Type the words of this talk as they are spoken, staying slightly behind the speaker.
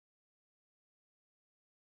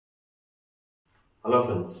Hello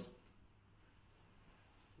friends,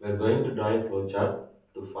 we are going to draw a flowchart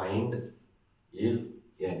to find if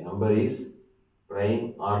a number is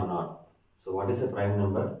prime or not. So what is a prime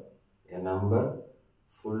number? A number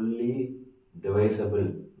fully divisible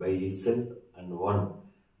by itself and 1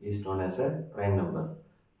 is known as a prime number.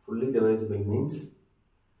 Fully divisible means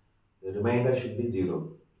the remainder should be 0.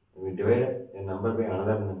 When we divide a number by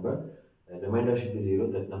another number, the remainder should be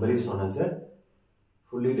 0. That number is known as a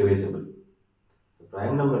fully divisible. So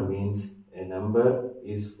prime number means a number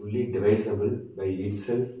is fully divisible by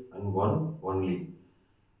itself and 1 only.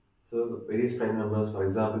 So various prime numbers, for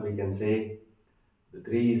example, we can say the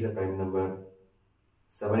 3 is a prime number,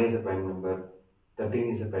 7 is a prime number,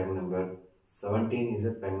 13 is a prime number, 17 is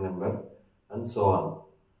a prime number, and so on.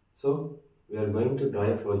 So we are going to draw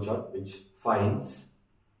a flowchart which finds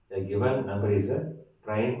a given number is a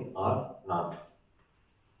prime or not.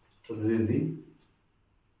 So this is the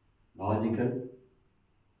logical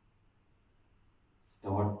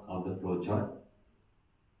start of the flowchart.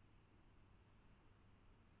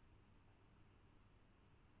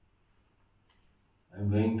 I am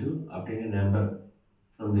going to obtain a number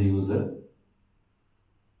from the user.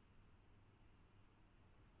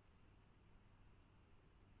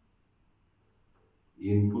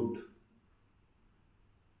 Input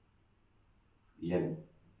n.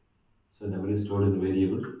 So number is stored in the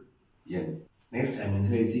variable n. Next I am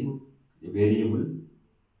initializing a variable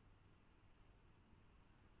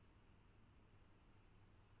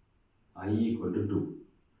I equal to 2.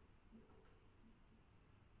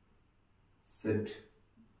 Set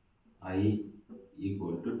I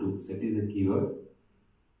equal to 2. Set is a keyword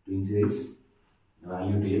to initialize a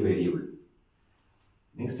value to a variable.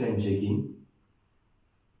 Next I am checking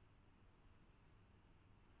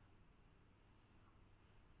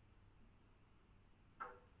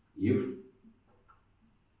if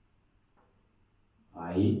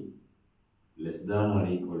I less than or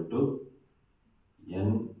equal to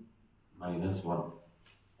n minus 1. I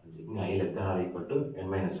am checking I less than or equal to n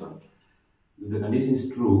minus 1. If the condition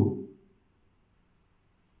is true,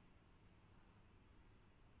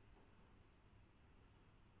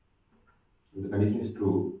 if the condition is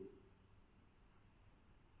true,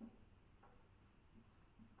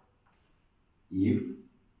 if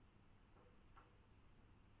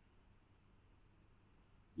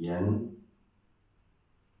n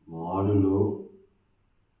modulo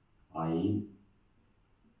I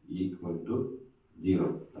equal to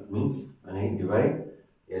 0. That means when I divide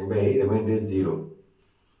n by I, remainder is 0.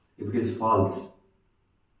 If it is false,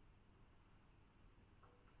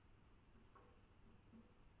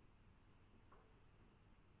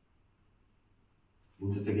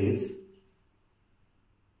 in such a case,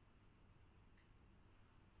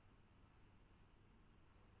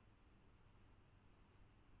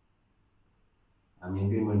 I am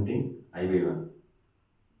incrementing I by 1.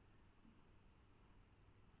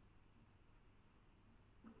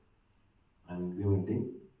 I am incrementing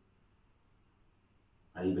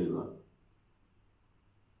I by 1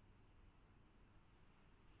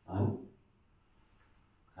 and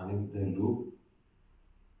connect the loop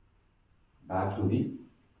back to the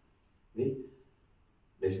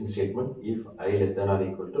decision statement if I less than or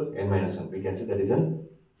equal to n minus 1. We can say that is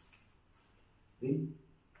the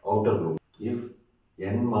outer loop. If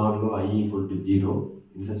n modulo I equal to 0,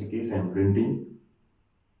 in such a case I am printing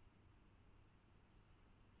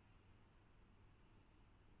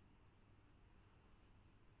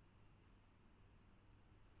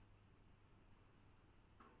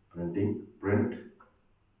print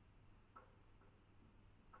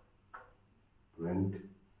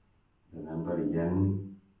the number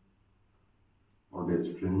n or the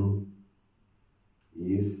string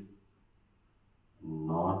is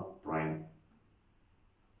not prime.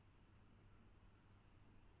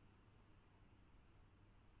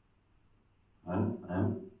 And I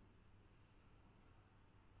am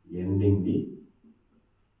ending the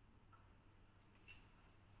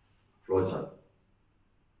flowchart.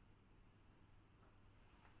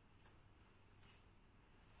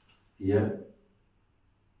 Here,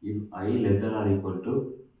 if I less than or equal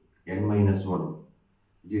to n minus 1,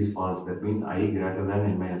 which is false, that means I greater than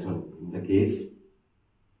n minus 1. In the case,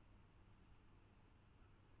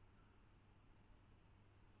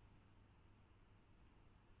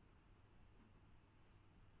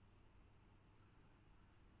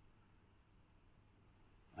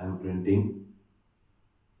 I am printing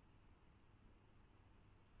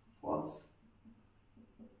false.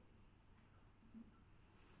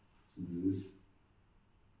 So this is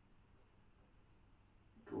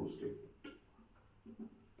true statement.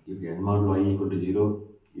 If n modulo I equal to 0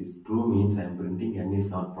 is true, means I am printing n is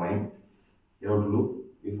not prime. You have to look.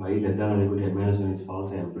 If I less than or equal to n minus 1 is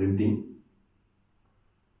false, I am printing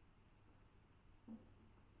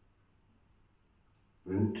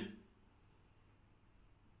print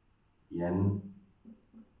n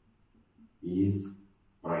is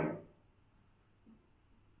prime,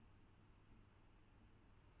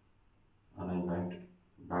 and I write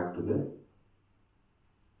back to the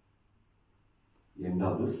end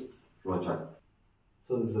of this flowchart.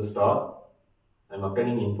 So this is a star. I am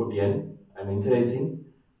obtaining input n. I am initializing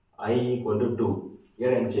I equal to 2.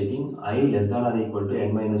 Here I am checking I less than or equal to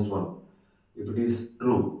n minus 1. If it is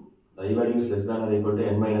true, the I value is less than or equal to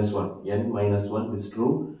n minus 1. N minus 1 is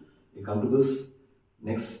true. We come to this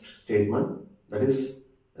next statement, that is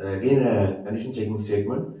again a condition checking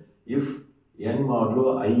statement. If n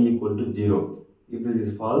modulo I equal to 0, if this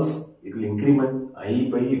is false, it will increment I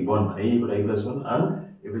by 1, I equal to I plus 1,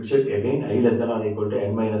 and it will check again I less than or equal to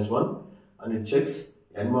n minus 1, and it checks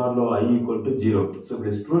n modulo I equal to 0. So if it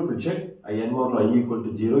is true, it will check n modulo I equal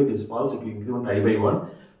to 0. It is false, it will increment I by 1.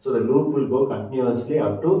 So the loop will go continuously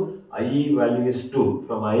up to I value is 2.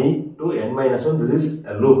 From I to n minus 1, this is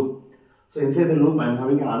a loop. So inside the loop, I am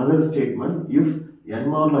having another statement. If n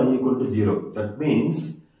modulo I equal to 0, that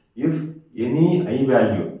means if any I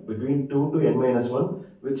value between 2 to n minus 1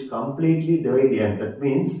 which completely divide n, that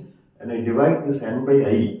means when I divide this n by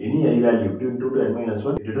I, any I value between 2 to n minus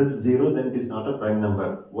 1, it returns 0, then it is not a prime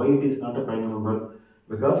number. Why it is not a prime number?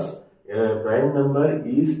 Because a prime number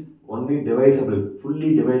is only divisible,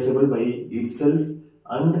 fully divisible by itself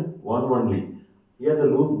and 1 only. Here the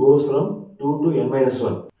loop goes from 2 to n minus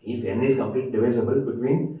 1. If n is completely divisible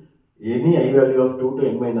between any I value of 2 to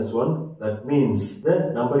n minus 1, that means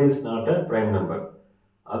the number is not a prime number.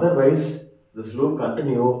 Otherwise, this loop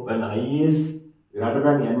continue when I is greater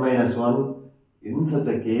than n minus 1. In such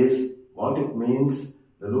a case, what it means,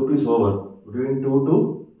 the loop is over between 2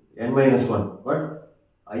 to n minus 1. But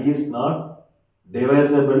I is not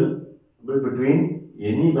divisible between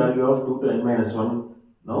any value of 2 to n minus 1.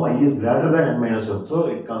 Now I is greater than n minus 1. So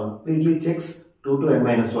it completely checks 2 to n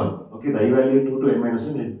minus 1. Okay, the I value 2 to n minus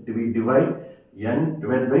 1, we divide n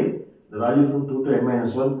divided by the value from 2 to n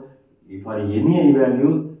minus 1. If for any I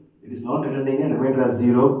value, it is not returning a remainder as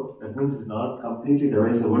 0. That means it is not completely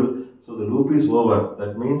divisible. So the loop is over.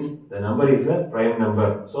 That means the number is a prime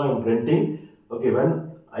number. So I am printing, okay,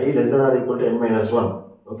 when I less than or equal to n minus 1.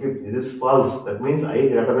 Okay, it is false. That means I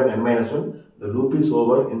greater than n minus 1. The loop is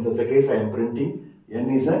over. In such a case, I am printing n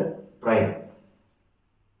is a prime.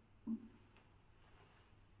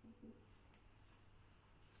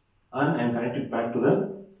 And I am connected back to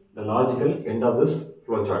the logical end of this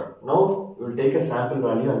flowchart. Now we will take a sample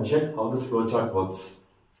value and check how this flowchart works.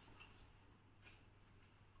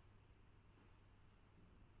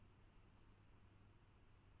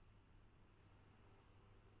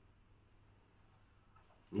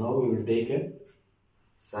 Now we will take a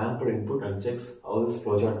sample input and checks how this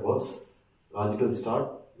flowchart works. Logical start,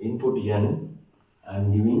 input n, I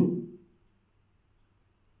am giving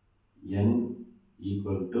n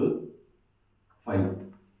equal to 5,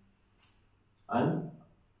 and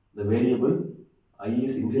the variable I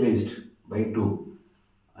is initialized by 2,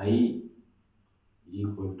 I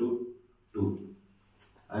equal to 2.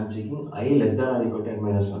 I am checking I less than or equal to n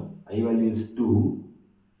minus 1, I value is 2,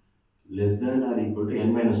 less than or equal to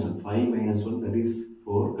n minus 1, 5 minus 1, that is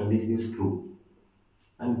 4, condition is true,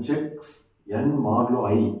 and checks n modulo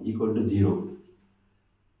I equal to 0,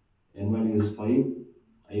 n value is 5,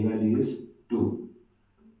 I value is 2,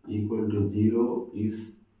 equal to 0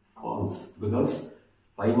 is false, because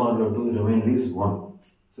 5 modulo 2, the remainder is 1.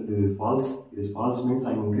 So this is false. It is false means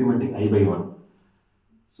I am incrementing I by 1.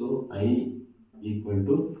 So I equal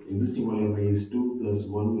to existing value of I is 2 plus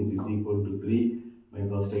 1, which is equal to 3. My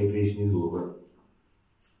first iteration is over.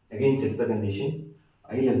 Again checks the condition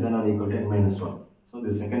I less than or equal to n minus 1. So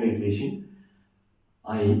the second iteration,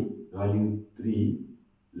 I value 3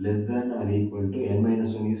 less than or equal to n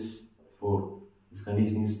minus 1 is 4. This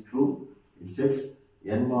condition is true. It checks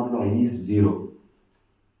n modulo I is 0.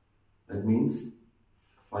 That means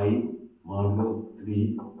 5 modulo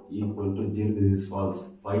 3 equal to 0. This is false.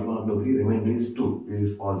 5 modulo 3, remainder is 2. This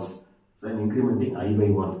is false. So I am incrementing I by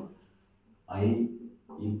 1. I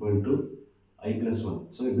equal to I plus 1.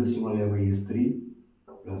 So existing value of I is 3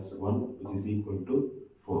 plus 1, which is equal to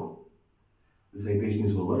 4. This iteration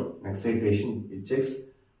is over. Next iteration, it checks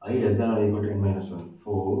I less than or equal to n minus 1.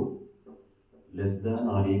 4 less than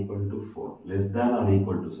or equal to 4. Less than or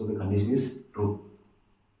equal to. So the condition is true.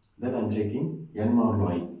 Then I am checking n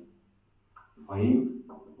modulo I. 5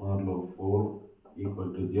 modulo 4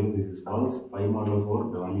 equal to 0. This is false. 5 modulo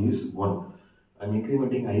 4, the value is 1. I am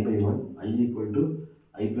incrementing I by 1. I equal to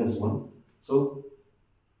I plus 1. So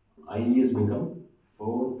I is become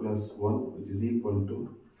 4 plus 1, which is equal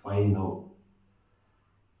to 5 now.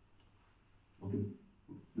 Okay,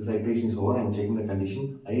 this iteration is over. I am checking the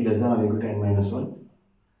condition. I less than or equal to n minus 1.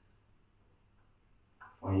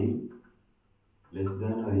 5 less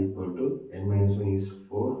than or equal to n minus 1 is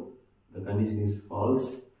 4. The condition is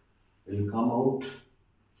false. It will come out.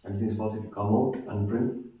 Condition is false. It will come out and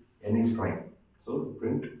print n is prime. So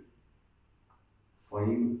print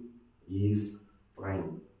 5 is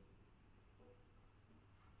prime.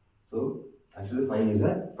 So actually 5 is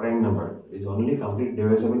a prime number. It is only complete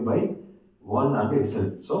divisible by 1 and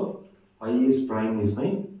itself. So 5 is prime is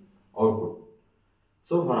my output.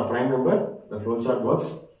 So for a prime number, the flowchart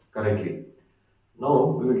works correctly. Now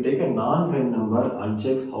we will take a non-prime number and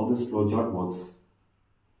check how this flowchart works.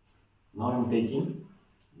 Now I am taking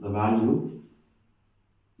the value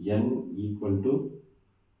n equal to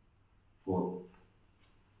 4.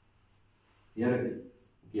 Here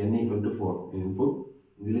n equal to 4 in input.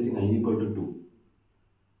 Initializing I equal to 2.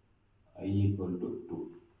 I equal to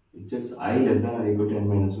 2. It checks I less than or equal to n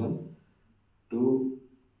minus 1. 2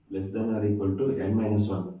 less than or equal to n minus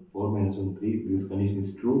 1. 4 minus 1, 3. This condition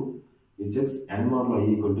is true. It checks n mod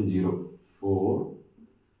I equal to 0. 4.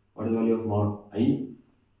 What is the value of mod I?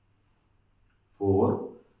 4.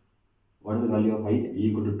 What is the value of I?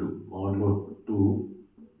 Equal to 2. Modulo 2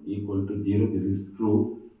 equal to 0. This is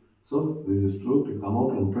true. So this is true. To come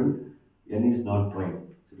out and print n is not prime.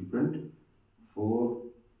 So we print 4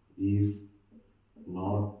 is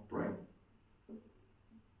not prime.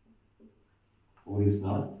 4 is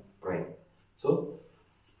not prime. So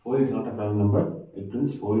 4 is not a prime number. It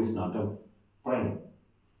prints 4 is not a prime.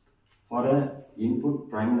 For a input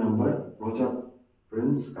prime number, flowchart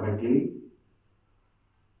prints correctly.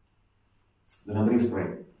 The number is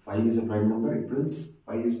prime. 5 is a prime number. It prints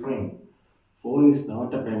 5 is prime. 4 is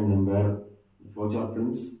not a prime number. The flowchart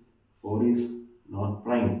prints 4 is not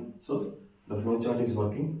prime. So the flowchart is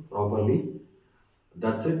working properly.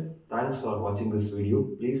 That's it. Thanks for watching this video.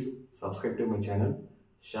 Please subscribe to my channel,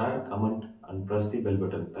 share, comment and press the bell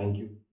button. Thank you.